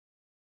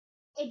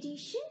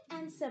Addition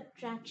and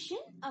subtraction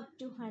up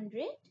to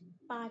 100,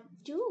 part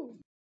 2.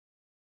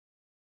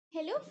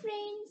 Hello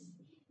friends,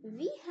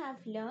 we have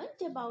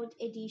learned about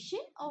addition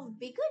of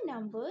bigger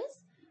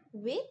numbers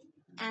with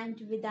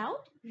and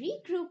without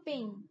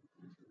regrouping.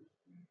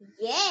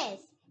 Yes,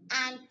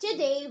 and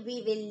today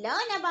we will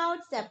learn about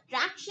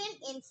subtraction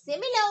in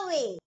similar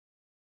way.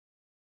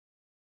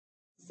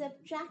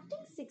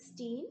 Subtracting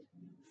 16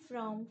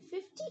 from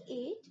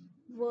 58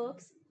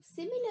 works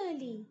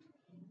similarly.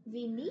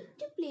 We need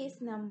to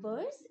place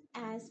numbers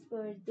as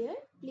per their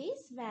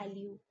place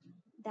value.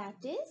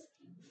 That is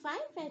 5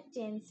 at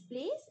tens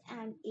place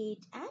and 8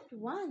 at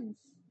ones.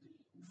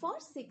 For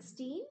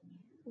 16,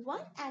 1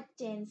 at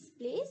tens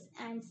place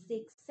and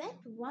 6 at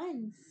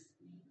ones.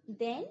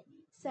 Then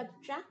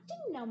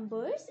subtracting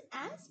numbers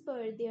as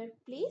per their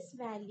place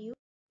value,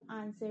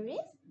 answer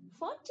is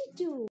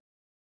 42.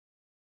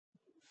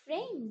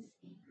 Friends,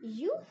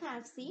 you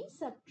have seen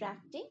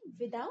subtracting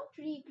without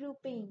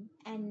regrouping,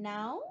 and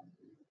now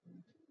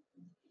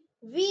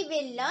we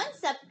will learn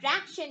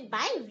subtraction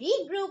by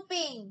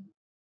regrouping.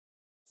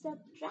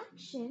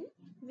 Subtraction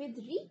with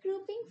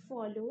regrouping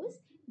follows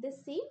the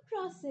same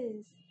process,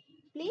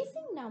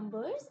 placing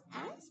numbers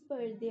as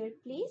per their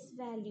place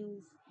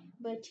values.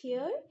 But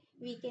here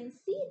we can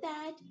see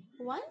that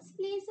ones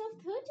place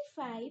of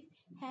 35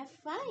 have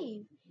 5,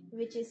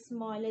 which is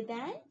smaller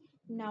than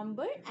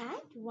number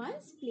at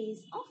ones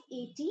place of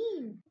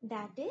 18,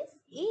 that is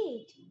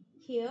 8.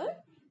 Here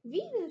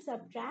we will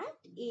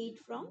subtract 8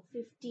 from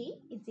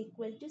 50 is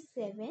equal to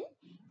 7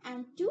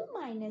 and 2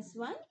 minus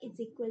 1 is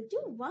equal to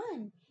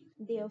 1.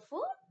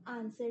 Therefore,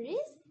 answer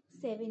is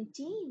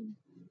 17.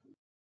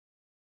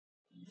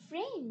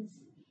 Friends,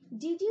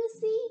 did you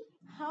see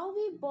how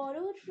we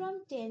borrowed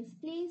from tens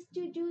place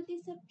to do the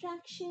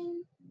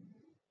subtraction?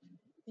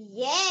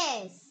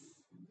 Yes.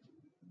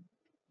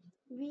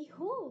 We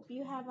hope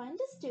you have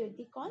understood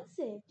the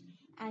concept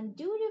and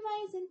do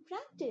revise and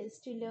practice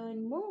to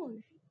learn more.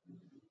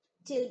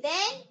 Till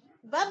then,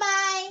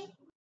 bye-bye.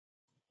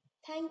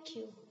 Thank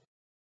you.